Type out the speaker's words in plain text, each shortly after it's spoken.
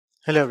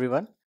Hello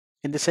everyone.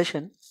 In this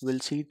session, we'll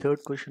see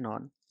third question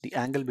on the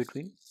angle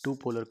between two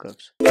polar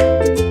curves.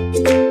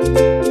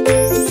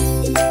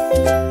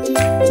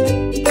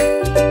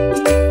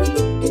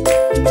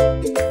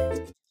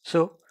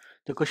 So,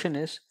 the question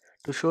is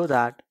to show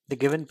that the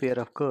given pair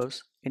of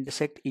curves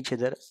intersect each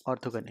other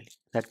orthogonally.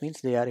 That means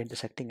they are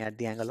intersecting at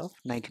the angle of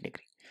 90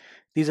 degree.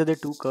 These are the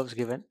two curves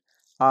given: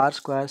 r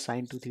square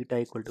sine 2 theta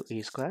equal to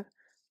a square,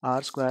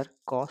 r square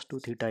cos 2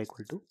 theta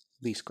equal to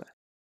b square.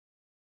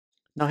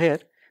 Now here,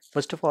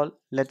 first of all,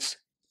 let's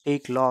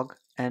take log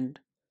and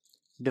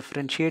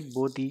differentiate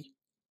both the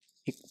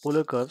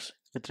polar curves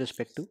with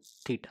respect to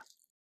theta.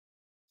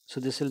 So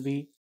this will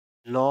be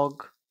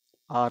log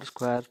r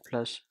square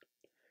plus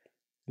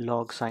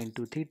log sine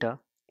 2 theta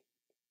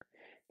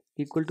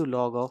equal to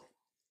log of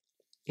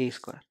a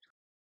square.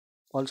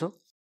 Also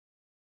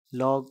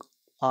log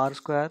r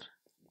square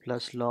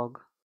plus log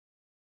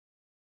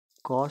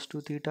cos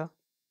 2 theta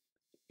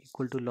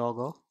equal to log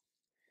of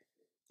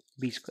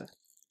b square.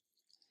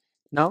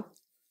 Now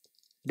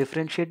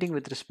differentiating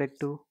with respect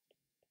to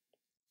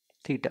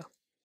theta.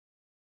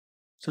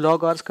 So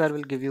log r square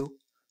will give you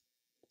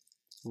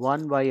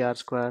 1 by r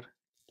square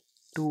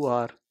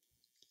 2r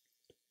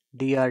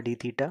dr d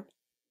theta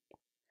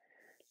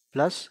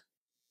plus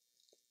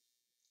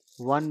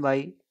 1 by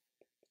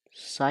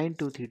sine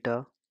 2 theta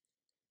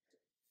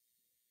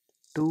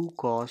 2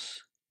 cos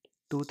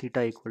 2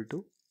 theta equal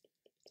to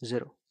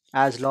 0,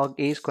 as log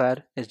a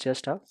square is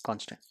just a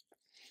constant.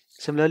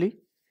 Similarly,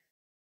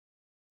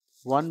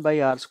 1 by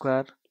r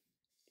square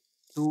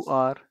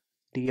 2r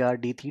dr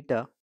d theta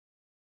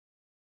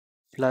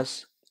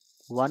plus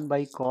 1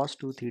 by cos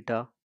 2 theta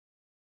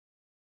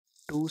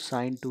 2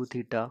 sine 2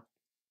 theta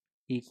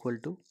equal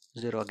to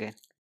 0 again.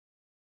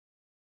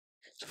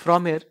 So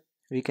from here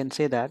we can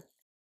say that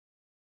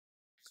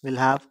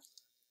we'll have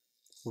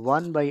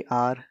 1 by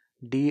r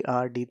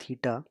dr d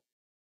theta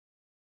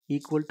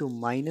equal to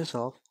minus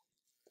of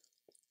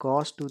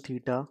cos 2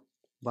 theta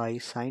by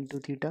sine 2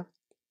 theta.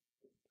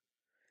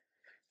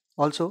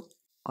 Also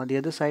on the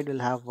other side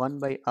we'll have 1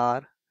 by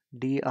r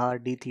dr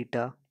d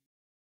theta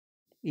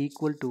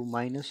equal to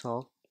minus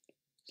of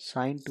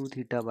sine 2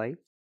 theta by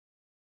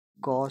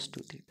cos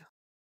 2 theta.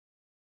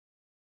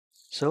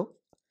 So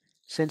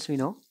since we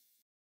know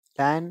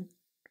tan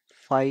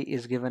phi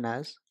is given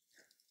as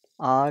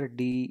r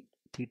d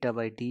theta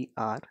by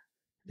dr,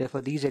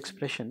 therefore these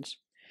expressions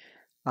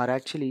are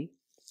actually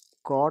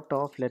cot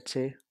of, let's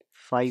say,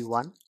 phi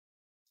 1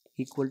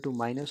 equal to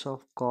minus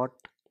of cot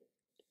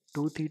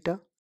 2 theta,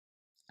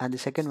 and the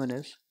second one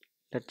is,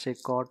 let's say,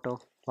 cot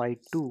of phi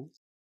 2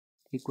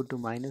 equal to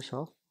minus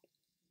of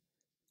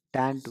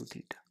tan 2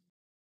 theta.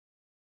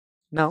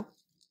 Now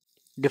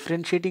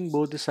differentiating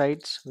both the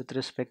sides with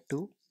respect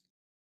to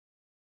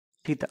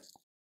theta.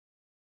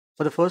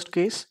 For the first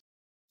case,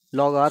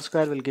 log r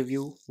square will give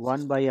you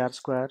 1 by r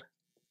square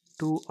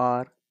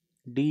 2r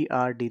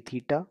dr d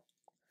theta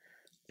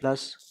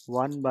plus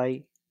 1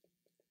 by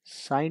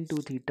sine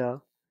 2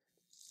 theta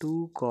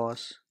 2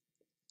 cos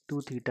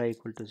 2 theta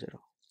equal to 0.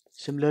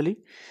 Similarly,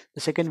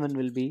 the second one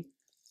will be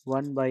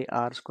 1 by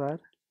r square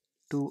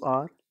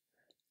 2r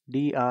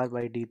dr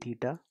by d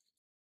theta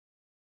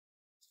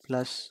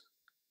plus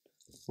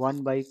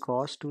 1 by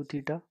cos 2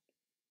 theta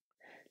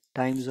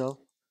times of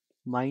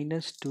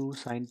minus 2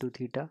 sine 2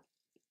 theta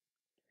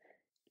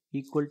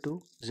equal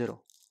to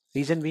 0.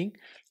 Reason being,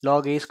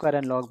 log a square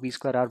and log b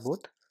square are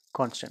both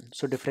constant.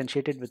 So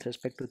differentiated with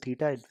respect to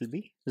theta, it will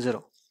be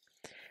 0.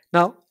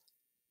 Now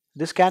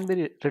this can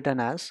be written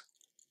as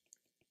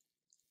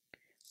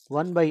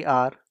 1 by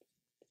r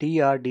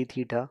dr d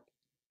theta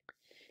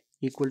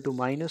equal to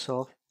minus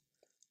of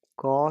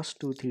cos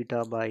 2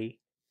 theta by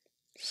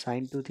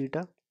sine 2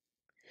 theta.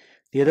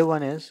 The other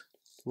one is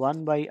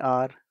 1 by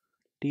r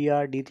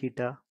dr d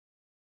theta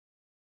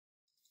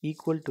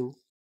equal to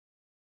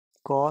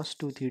cos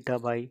 2 theta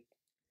by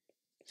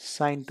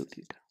sine 2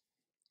 theta.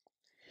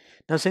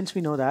 Now since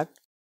we know that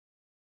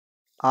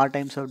r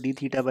times of d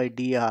theta by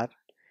dr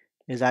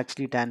is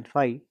actually tan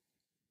phi,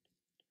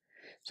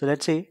 so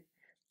let's say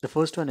the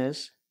first one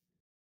is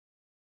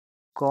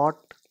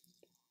cot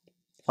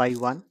phi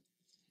 1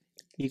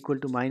 equal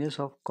to minus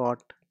of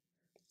cot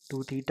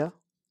 2 theta,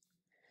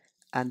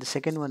 and the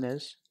second one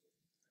is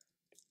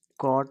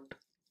cot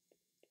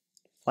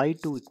phi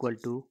 2 equal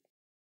to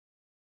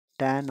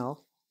tan of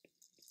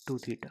 2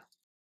 theta.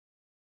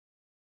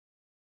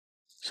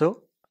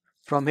 So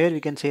from here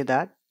we can say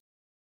that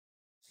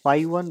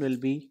phi 1 will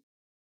be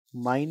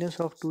minus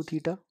of 2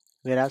 theta,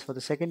 whereas for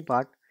the second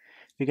part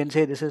we can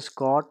say this is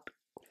cot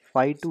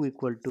phi 2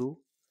 equal to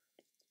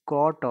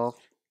cot of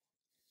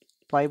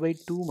pi by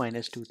 2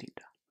 minus 2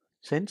 theta,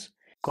 since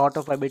cot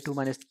of pi by 2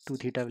 minus 2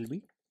 theta will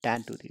be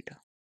tan 2 theta.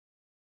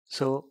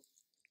 So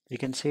we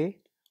can say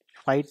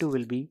phi 2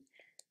 will be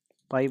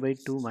pi by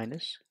 2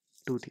 minus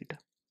 2 theta.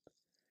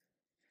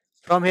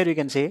 From here we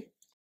can say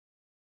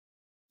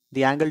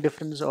the angle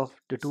difference of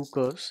the two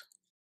curves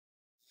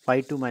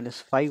phi 2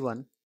 minus phi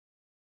 1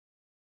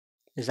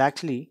 is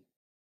actually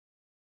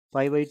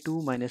pi by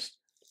 2 minus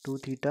 2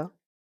 theta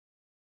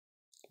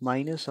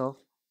minus of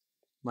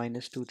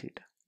minus 2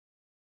 theta.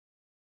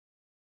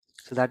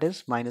 So that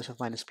is minus of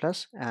minus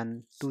plus,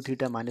 and 2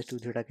 theta minus 2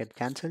 theta get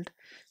cancelled.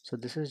 So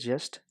this is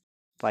just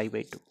pi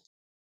by 2.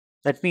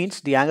 That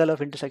means the angle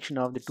of intersection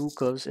of the two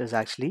curves is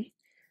actually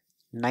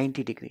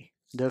 90 degree.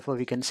 Therefore,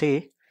 we can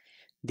say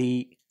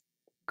the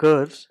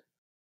curves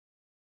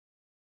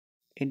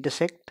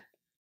intersect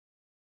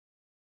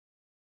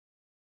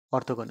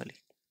orthogonally.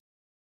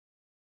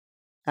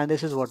 And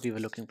this is what we were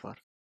looking for.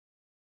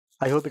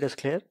 I hope it is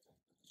clear.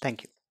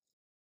 Thank you.